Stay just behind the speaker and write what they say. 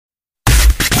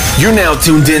You're now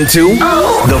tuned into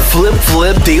the Flip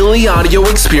Flip Daily Audio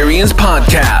Experience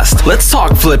Podcast. Let's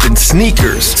talk flipping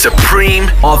sneakers, Supreme,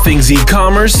 all things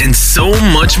e-commerce, and so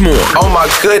much more. Oh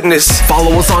my goodness.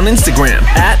 Follow us on Instagram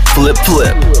at Flip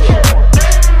Flip.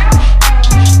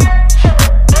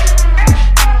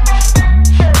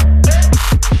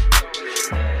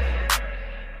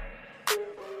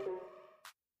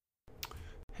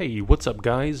 Hey, what's up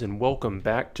guys, and welcome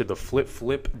back to the Flip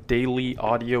Flip Daily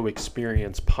Audio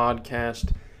Experience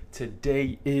Podcast.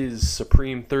 Today is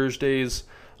Supreme Thursdays.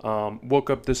 Woke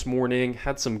up this morning,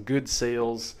 had some good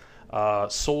sales,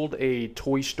 sold a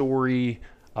Toy Story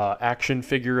action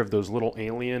figure of those little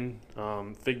alien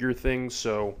figure things.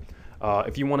 So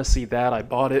if you want to see that, I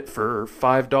bought it for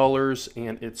 $5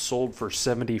 and it sold for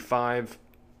 $75.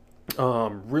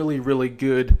 Really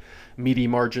good meaty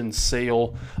margin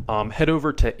sale. Head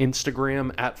over to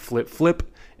Instagram at FlipFlip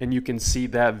and you can see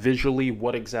that visually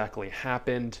what exactly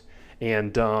happened.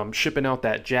 And shipping out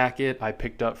that jacket I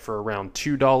picked up for around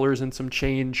 $2 and some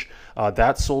change.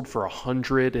 That sold for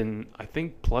 $100 and I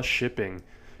think plus shipping.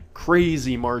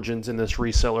 Crazy margins in this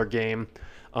reseller game.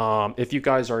 If you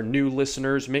guys are new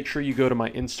listeners, make sure you go to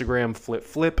my Instagram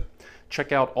FlipFlip.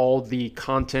 Check out all the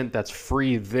content that's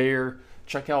free there.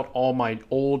 Check out all my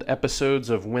old episodes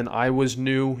of when I was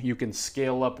new. You can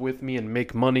scale up with me and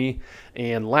make money.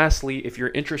 And lastly, if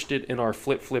you're interested in our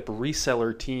Flip Flip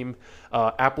reseller team,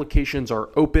 applications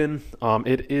are open.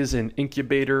 It is an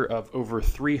incubator of over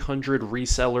 300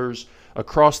 resellers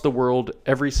across the world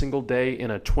every single day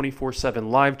in a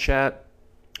 24/7 live chat.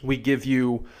 We give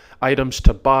you items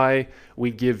to buy.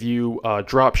 We give you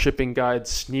drop shipping guides,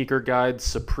 sneaker guides,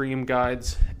 Supreme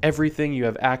guides, everything. You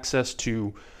have access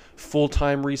to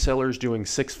full-time resellers doing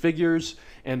six figures,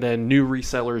 and then new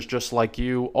resellers just like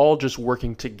you, all just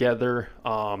working together.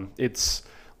 It's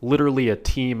literally a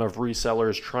team of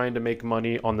resellers trying to make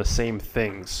money on the same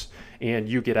things, and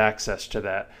you get access to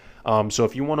that. So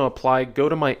if you want to apply, go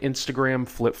to my Instagram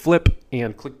FlipFlip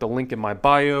and click the link in my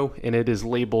bio, and it is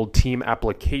labeled Team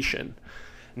Application.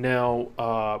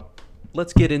 Now,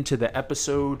 let's get into the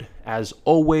episode. As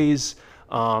always,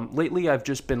 lately I've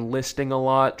just been listing a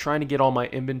lot, trying to get all my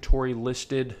inventory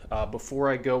listed before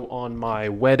I go on my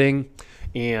wedding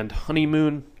and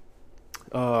honeymoon.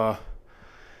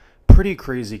 Pretty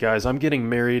crazy, guys. I'm getting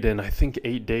married in I think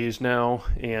 8 days now,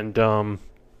 and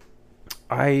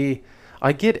I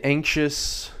get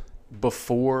anxious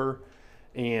before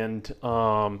and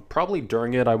probably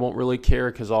during it. I won't really care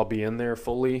because I'll be in there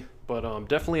fully, but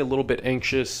definitely a little bit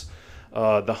anxious.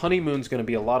 The honeymoon's going to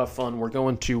be a lot of fun. We're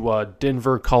going to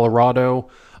Denver, Colorado.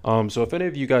 So if any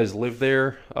of you guys live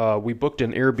there, we booked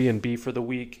an Airbnb for the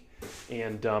week.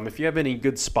 And if you have any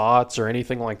good spots or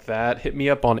anything like that, hit me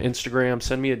up on Instagram.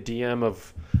 Send me a DM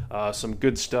of some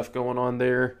good stuff going on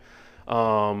there.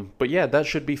 But yeah, that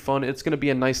should be fun. It's going to be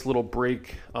a nice little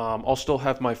break. I'll still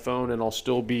have my phone and I'll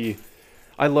still be...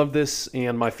 I love this,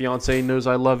 and my fiance knows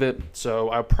I love it, so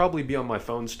I'll probably be on my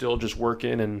phone still just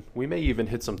working, and we may even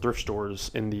hit some thrift stores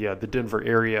in the Denver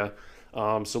area,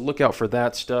 so look out for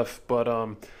that stuff.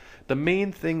 But the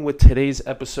main thing with today's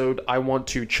episode I want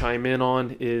to chime in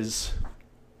on is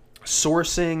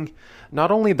sourcing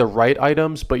not only the right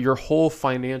items, but your whole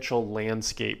financial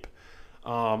landscape.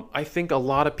 I think a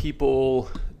lot of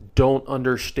people don't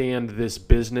understand this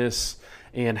business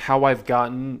and how I've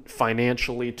gotten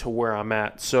financially to where I'm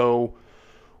at. So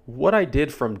what I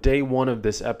did from day one of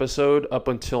this episode up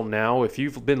until now, if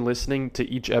you've been listening to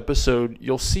each episode,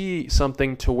 you'll see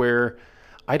something to where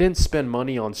I didn't spend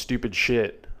money on stupid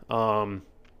shit.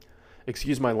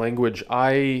 Excuse my language.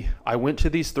 I went to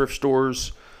these thrift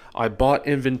stores, I bought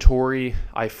inventory,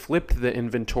 I flipped the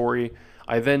inventory,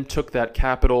 I then took that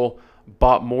capital,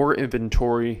 bought more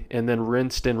inventory, and then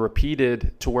rinsed and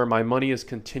repeated to where my money is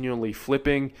continually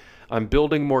flipping. I'm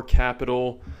building more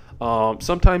capital.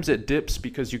 Sometimes it dips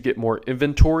because you get more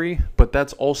inventory, but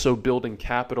that's also building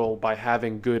capital by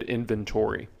having good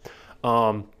inventory.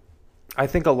 I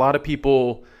think a lot of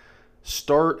people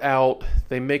start out,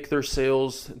 they make their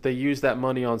sales, they use that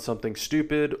money on something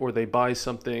stupid, or they buy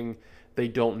something they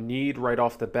don't need right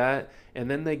off the bat, and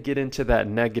then they get into that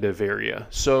negative area.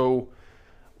 So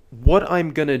what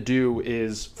I'm going to do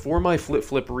is, for my Flip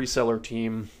Flip reseller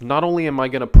team, not only am I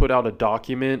going to put out a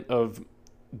document of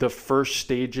the first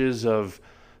stages of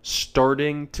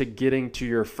starting to getting to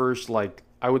your first,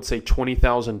 I would say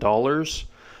 $20,000,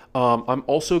 I'm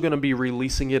also going to be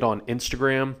releasing it on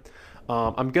Instagram.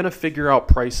 I'm going to figure out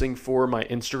pricing for my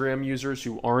Instagram users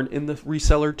who aren't in the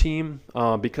reseller team,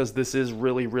 because this is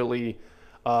really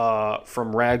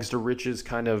from rags to riches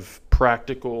kind of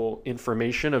practical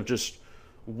information of just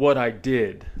what I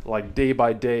did, like day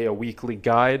by day, a weekly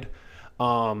guide,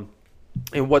 and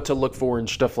what to look for and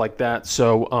stuff like that.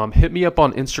 So hit me up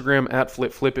on Instagram at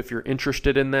FlipFlip if you're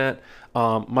interested in that.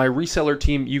 My reseller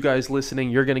team, you guys listening,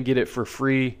 you're going to get it for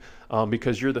free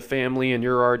because you're the family and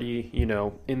you're already,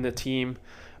 in the team.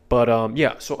 But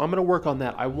yeah, so I'm going to work on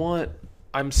that.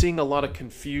 I'm seeing a lot of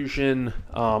confusion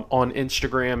on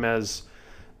Instagram as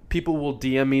people will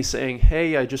DM me saying,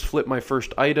 hey, I just flipped my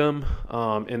first item,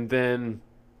 and then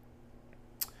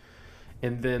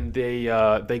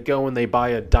they go and they buy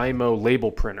a Dymo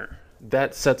label printer.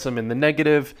 That sets them in the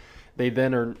negative. They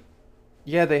then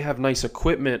they have nice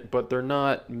equipment, but they're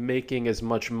not making as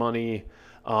much money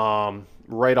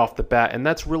right off the bat. And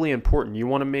that's really important. You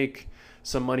want to make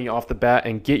some money off the bat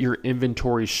and get your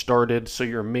inventory started so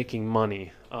you're making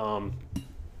money.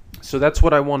 So that's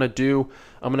what I want to do.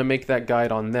 I'm going to make that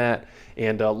guide on that,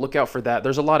 and look out for that.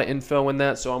 There's a lot of info in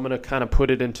that, so I'm going to kind of put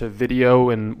it into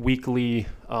video and weekly,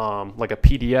 like a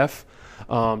PDF.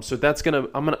 So that's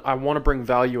I want to bring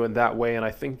value in that way, and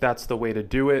I think that's the way to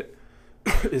do it,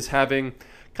 is having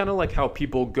kind of like how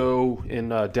people go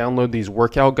and download these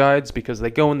workout guides, because they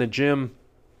go in the gym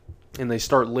and they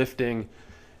start lifting,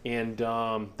 and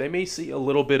they may see a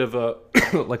little bit of a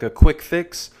like a quick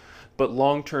fix, but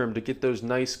long term, to get those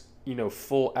nice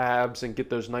full abs and get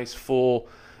those nice full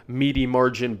meaty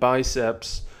margin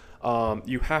biceps,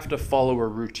 you have to follow a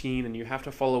routine and you have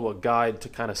to follow a guide to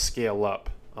kind of scale up.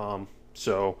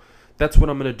 So that's what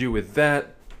I'm going to do with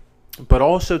that. But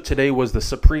also today was the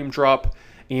Supreme drop,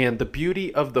 and the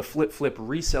beauty of the FlipFlip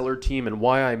reseller team and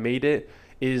why I made it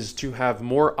is to have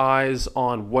more eyes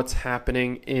on what's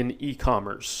happening in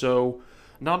e-commerce. So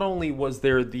not only was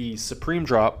there the Supreme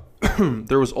drop,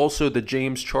 there was also the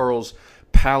James Charles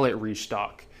pallet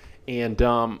restock. And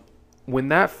when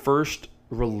that first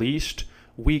released,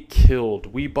 we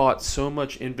killed. We bought so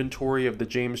much inventory of the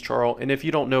James Charles. And if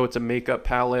you don't know, it's a makeup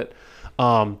palette.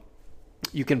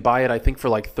 You can buy it, I think, for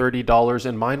like $30.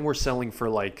 And mine were selling for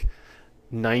like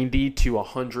 90 to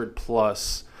 100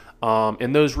 plus.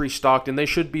 And those restocked, and they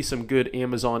should be some good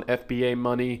Amazon FBA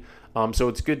money. So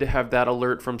it's good to have that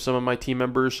alert from some of my team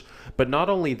members. But not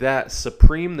only that,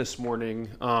 Supreme this morning,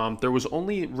 there was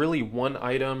only really one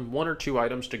or two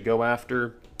items to go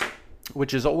after,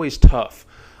 which is always tough.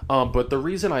 But the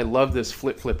reason I love this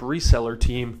FlipFlip reseller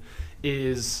team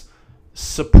is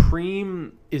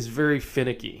Supreme is very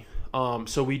finicky.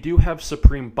 So we do have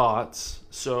Supreme bots.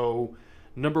 So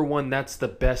number one, that's the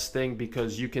best thing,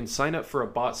 because you can sign up for a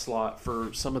bot slot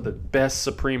for some of the best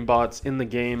Supreme bots in the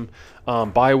game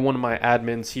by one of my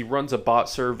admins. He runs a bot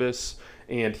service,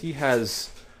 and he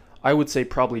has, I would say,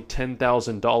 probably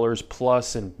 $10,000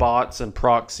 plus in bots and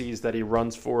proxies that he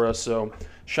runs for us. So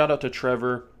shout out to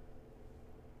Trevor.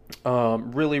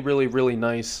 Really, really, really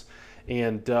nice.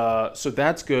 And so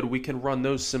that's good. We can run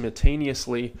those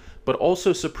simultaneously. But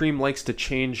also Supreme likes to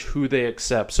change who they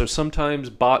accept. So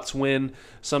sometimes bots win,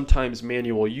 sometimes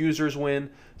manual users win,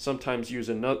 sometimes they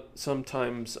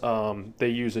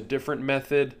use a different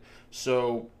method.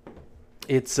 So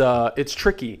it's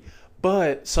tricky.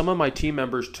 But some of my team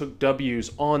members took W's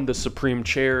on the Supreme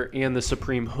chair and the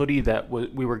Supreme hoodie that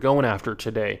we were going after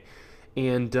today.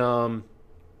 And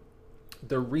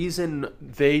the reason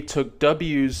they took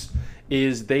W's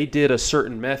is they did a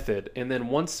certain method. And then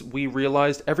once we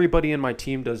realized, everybody in my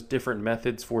team does different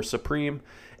methods for Supreme,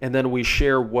 and then we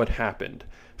share what happened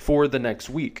for the next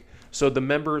week. So the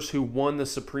members who won the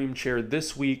Supreme chair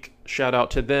this week, shout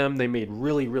out to them. They made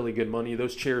really, really good money.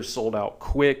 Those chairs sold out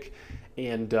quick,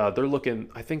 and they're looking,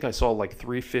 I think I saw like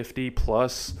 $350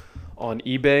 plus on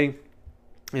eBay,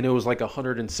 and it was like a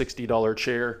 $160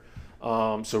 chair.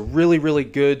 So really, really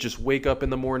good. Just wake up in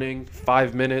the morning,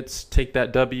 5 minutes, take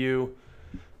that W,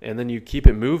 and then you keep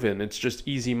it moving. It's just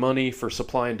easy money for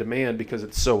supply and demand because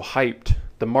it's so hyped.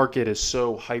 The market is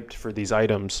so hyped for these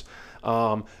items.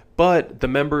 But the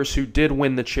members who did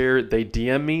win the chair, they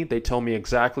DM me. They tell me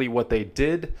exactly what they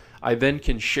did. I then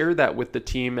can share that with the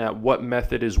team at what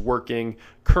method is working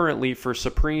currently for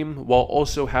Supreme, while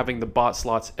also having the bot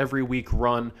slots every week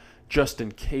run just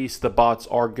in case the bots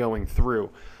are going through.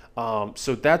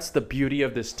 So that's the beauty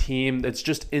of this team. It's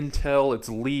just intel, it's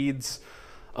leads.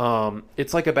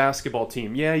 It's like a basketball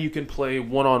team. Yeah, you can play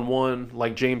one-on-one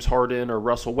like James Harden or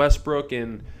Russell Westbrook,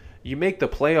 and you make the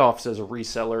playoffs as a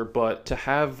reseller, but to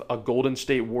have a Golden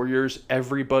State Warriors,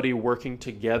 everybody working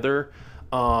together,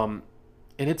 and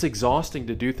it's exhausting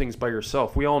to do things by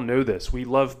yourself. We all know this. We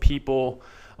love people.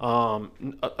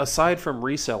 Aside from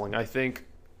reselling, I think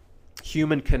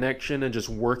human connection and just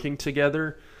working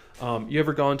together. You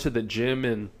ever gone to the gym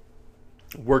and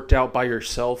worked out by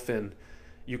yourself, and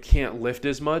you can't lift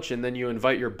as much, and then you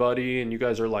invite your buddy and you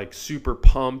guys are like super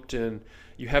pumped and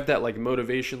you have that like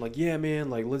motivation, like, yeah, man,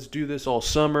 like let's do this all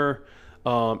summer.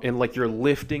 And like you're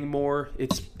lifting more.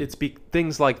 It's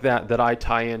things like that I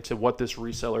tie into what this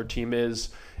reseller team is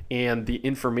and the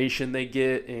information they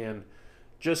get, and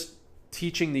just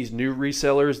teaching these new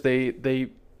resellers.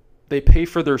 They pay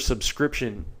for their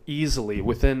subscription easily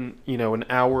within, an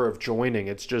hour of joining.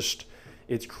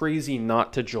 It's crazy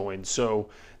not to join. So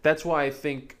that's why I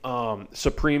think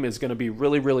Supreme is going to be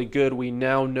really, really good. We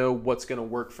now know what's going to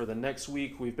work for the next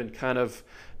week. We've been kind of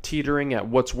teetering at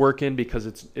what's working because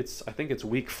I think it's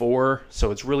week 4, so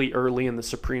it's really early in the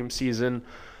Supreme season.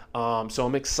 So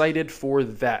I'm excited for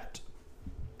that.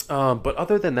 But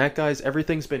other than that, guys,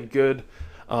 everything's been good.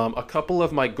 A couple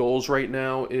of my goals right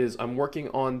now is I'm working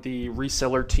on the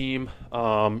reseller team,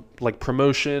 like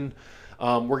promotion.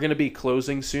 We're going to be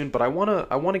closing soon, but I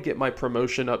want to get my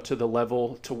promotion up to the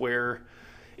level to where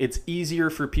it's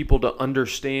easier for people to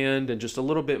understand and just a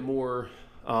little bit more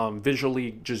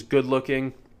visually just good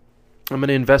looking. I'm going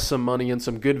to invest some money in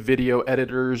some good video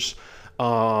editors,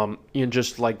 in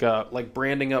just like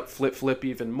branding up Flip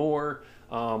even more,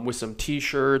 with some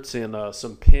t-shirts and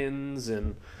some pins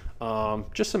and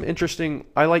just some interesting.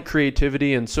 I like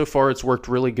creativity, and so far it's worked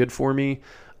really good for me.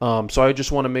 So I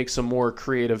just want to make some more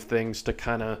creative things to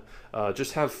kind of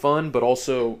just have fun, but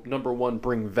also, number one,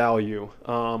 bring value.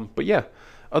 But yeah,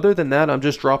 other than that, I'm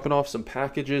just dropping off some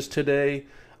packages today.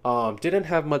 Didn't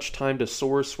have much time to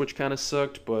source, which kind of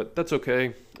sucked, but that's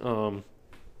okay.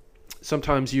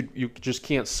 Sometimes you just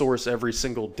can't source every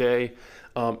single day.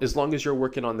 As long as you're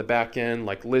working on the back end,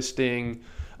 like listing,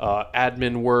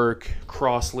 admin work,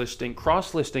 cross-listing.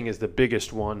 Cross-listing is the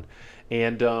biggest one.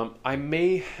 And I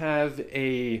may have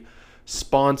a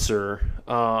sponsor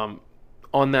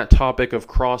on that topic of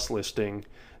cross-listing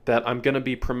that I'm going to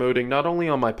be promoting not only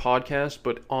on my podcast,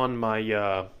 but on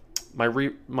my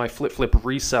my Flip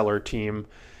reseller team.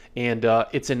 And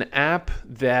it's an app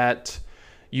that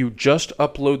you just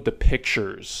upload the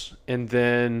pictures, and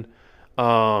then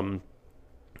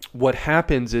what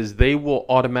happens is they will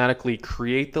automatically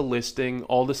create the listing,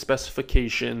 all the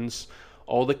specifications,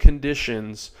 all the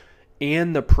conditions,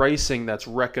 and the pricing that's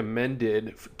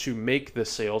recommended to make the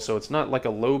sale. So it's not like a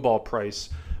lowball price,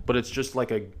 but it's just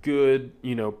like a good,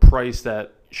 price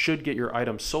that should get your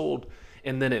item sold,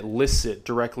 and then it lists it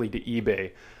directly to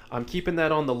eBay. I'm keeping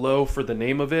that on the low for the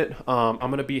name of it. I'm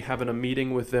going to be having a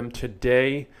meeting with them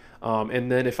today,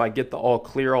 and then if I get the all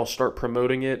clear, I'll start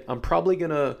promoting it. I'm probably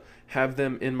going to have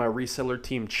them in my reseller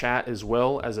team chat as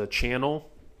well as a channel,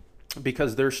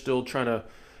 because they're still trying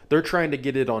to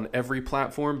get it on every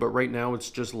platform, but right now it's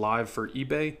just live for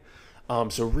eBay.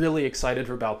 So really excited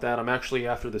about that. I'm actually,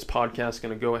 after this podcast,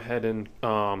 going to go ahead and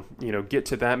get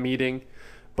to that meeting.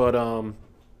 But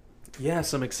yeah,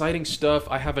 some exciting stuff.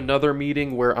 I have another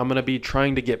meeting where I'm going to be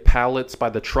trying to get pallets by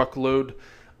the truckload.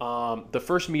 The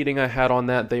first meeting I had on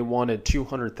that, they wanted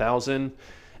 200,000.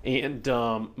 And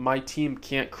my team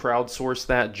can't crowdsource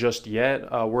that just yet.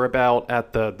 We're about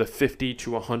at the 50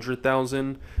 to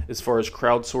 100,000 as far as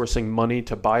crowdsourcing money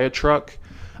to buy a truck.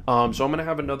 So I'm going to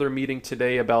have another meeting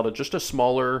today about just a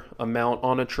smaller amount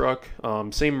on a truck,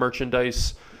 same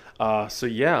merchandise. So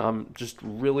yeah, I'm just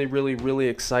really, really, really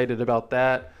excited about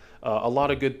that. A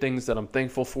lot of good things that I'm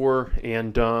thankful for.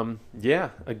 And yeah,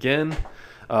 again,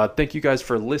 thank you guys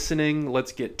for listening.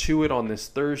 Let's get to it on this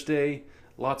Thursday.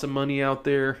 Lots of money out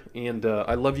there, and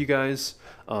I love you guys.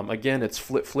 Again, it's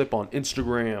Flip on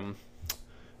Instagram.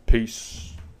 Peace.